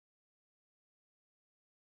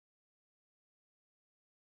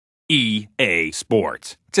EA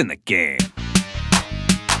Sports. It's in the game.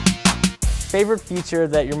 Favorite feature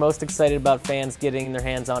that you're most excited about fans getting their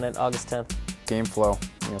hands on it August 10th? Gameflow.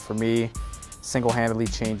 For me, single-handedly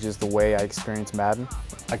changes the way I experience Madden.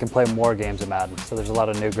 I can play more games of Madden, so there's a lot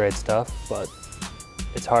of new great stuff, but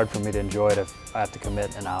it's hard for me to enjoy it if I have to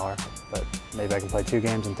commit an hour. But maybe I can play 2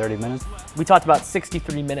 games in 30 minutes. We talked about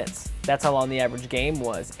 63 minutes. That's how long the average game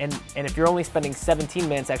was. And if you're only spending 17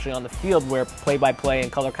 minutes actually on the field where play-by-play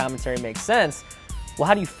and color commentary makes sense, well,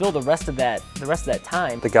 how do you fill the rest of that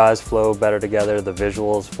time? The guys flow better together, the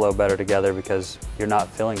visuals flow better together because you're not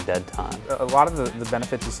filling dead time. A lot of the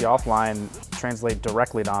benefits you see offline translate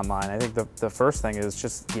directly to online. I think the first thing is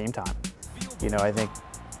just game time. I think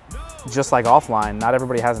just like offline, not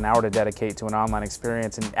everybody has an hour to dedicate to an online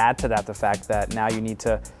experience, and add to that the fact that now you need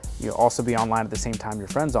to also be online at the same time your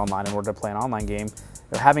friend's online in order to play an online game.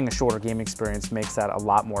 Having a shorter game experience makes that a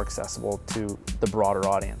lot more accessible to the broader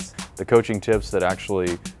audience. The coaching tips that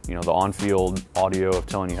actually, the on-field audio of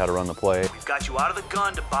telling you how to run the play. We've got you out of the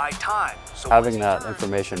gun to buy time. So having that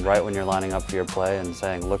information right when you're lining up for your play and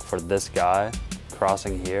saying, look for this guy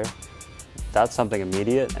crossing here, that's something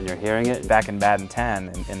immediate and you're hearing it. Back in Madden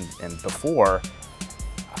 10 and before,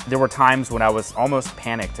 there were times when I was almost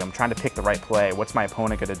panicked. I'm trying to pick the right play. What's my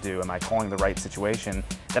opponent going to do? Am I calling the right situation?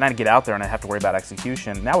 Then I'd get out there and I'd have to worry about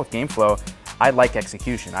execution. Now with Gameflow, I like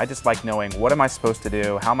execution. I just like knowing what am I supposed to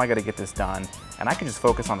do? How am I going to get this done? And I can just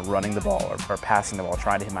focus on running the ball or passing the ball,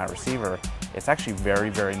 trying to hit my receiver. It's actually very,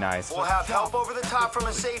 very nice. We'll have help over the top from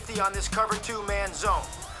a safety on this cover 2-man zone.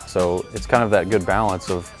 So it's kind of that good balance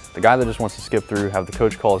of the guy that just wants to skip through, have the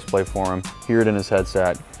coach call his play for him, hear it in his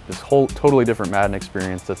headset, this whole totally different Madden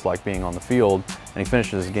experience that's like being on the field, and he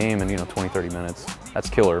finishes his game in 20, 30 minutes. That's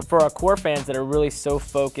killer. For our core fans that are really so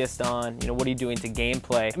focused on, what are you doing to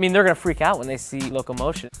gameplay, they're going to freak out when they see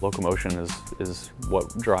Locomotion. Locomotion is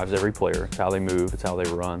what drives every player. It's how they move, it's how they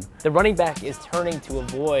run. The running back is turning to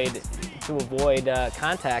avoid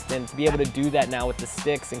contact, and to be able to do that now with the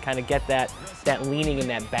sticks and kind of get that leaning and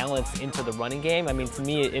that balance into the running game, to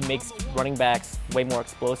me it makes running backs way more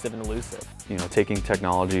explosive and elusive. Taking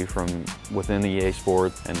technology from within the EA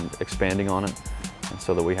Sport and expanding on it, and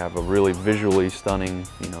so that we have a really visually stunning,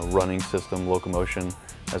 running system, Locomotion,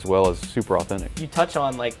 as well as super authentic. You touch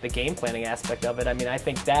on the game planning aspect of it. I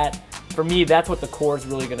think that, for me, that's what the core is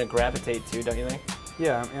really going to gravitate to, don't you think?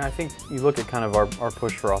 Yeah, I think you look at kind of our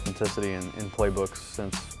push for authenticity in playbooks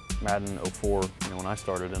since Madden 04, when I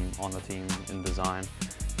started on the team in design.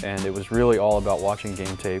 And it was really all about watching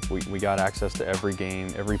game tape. We got access to every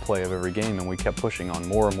game, every play of every game, and we kept pushing on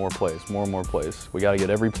more and more plays, more and more plays. We got to get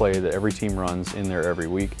every play that every team runs in there every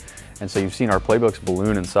week. And so you've seen our playbooks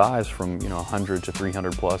balloon in size from 100 to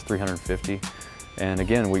 300 plus, 350. And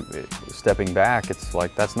again, stepping back, it's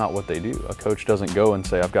like that's not what they do. A coach doesn't go and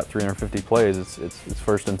say, I've got 350 plays, it's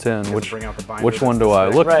 1st and 10. Which one do I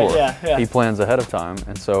look for? Yeah. He plans ahead of time.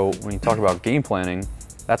 And so when you talk about game planning,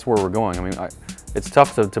 that's where we're going. It's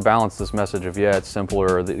tough to balance this message of, yeah, it's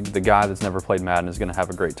simpler, the guy that's never played Madden is going to have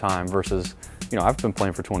a great time versus, I've been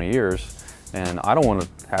playing for 20 years and I don't want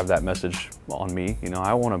to have that message on me.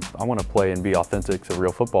 I want to play and be authentic to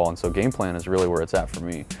real football, and so game plan is really where it's at for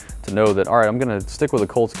me. To know that, all right, I'm going to stick with the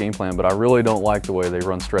Colts game plan, but I really don't like the way they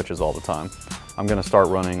run stretches all the time. I'm going to start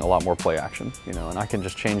running a lot more play action, and I can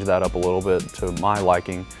just change that up a little bit to my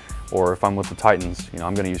liking. Or if I'm with the Titans,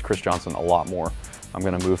 I'm going to use Chris Johnson a lot more. I'm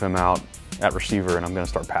going to move him out at receiver, and I'm going to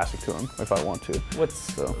start passing to him if I want to.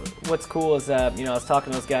 What's cool is I was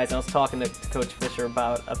talking to those guys, and I was talking to Coach Fisher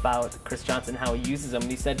about Chris Johnson, how he uses him, and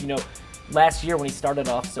he said, last year when he started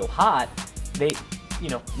off so hot,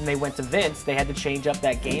 when they went to Vince, they had to change up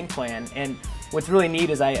that game plan. And what's really neat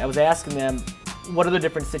is I was asking them, what are the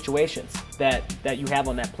different situations that you have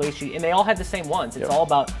on that play sheet? And they all had the same ones. It's all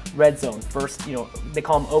about red zone. First, they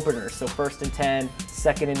call them openers. So 1st and 10,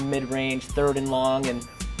 2nd and mid-range, 3rd and long. And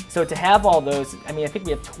so to have all those, I think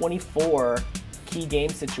we have 24 key game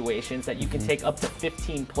situations that you can take up to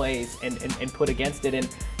 15 plays and put against it. And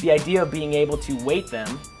the idea of being able to weight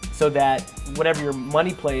them so that whatever your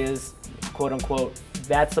money play is, quote unquote,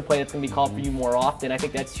 that's the play that's going to be called for you more often. I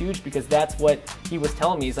think that's huge because that's what he was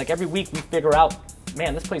telling me. He's like, every week we figure out,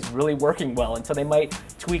 man, this play's really working well. And so they might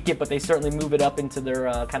tweak it, but they certainly move it up into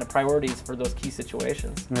their kind of priorities for those key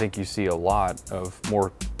situations. I think you see a lot of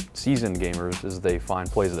more seasoned gamers is they find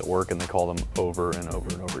plays that work and they call them over and over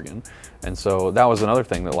and over again. And so that was another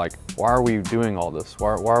thing that, like, why are we doing all this?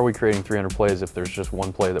 Why are we creating 300 plays if there's just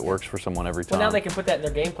one play that works for someone every time? Well, now they can put that in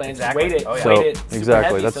their game plans. Exactly. Weight it, Oh, yeah. weight it super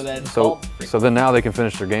exactly. heavy So then now they can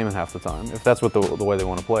finish their game in half the time if that's what the way they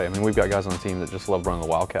want to play. I mean, we've got guys on the team that just love running the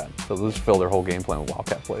Wildcat, so they'll just fill their whole game plan with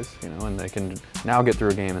Wildcat plays, you know, and they can now get through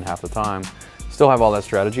a game in half the time. Still have all that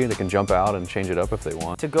strategy. They can jump out and change it up if they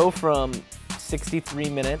want. To go from 63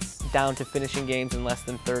 minutes down to finishing games in less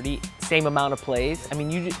than 30, same amount of plays. I mean,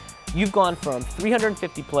 you've gone from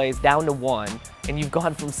 350 plays down to 1, and you've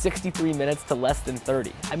gone from 63 minutes to less than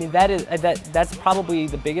 30. I mean, that's probably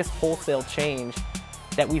the biggest wholesale change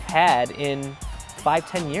that we've had in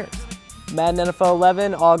 5-10 years. Madden NFL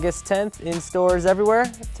 11, August 10th, in stores everywhere.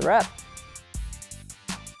 It's a wrap.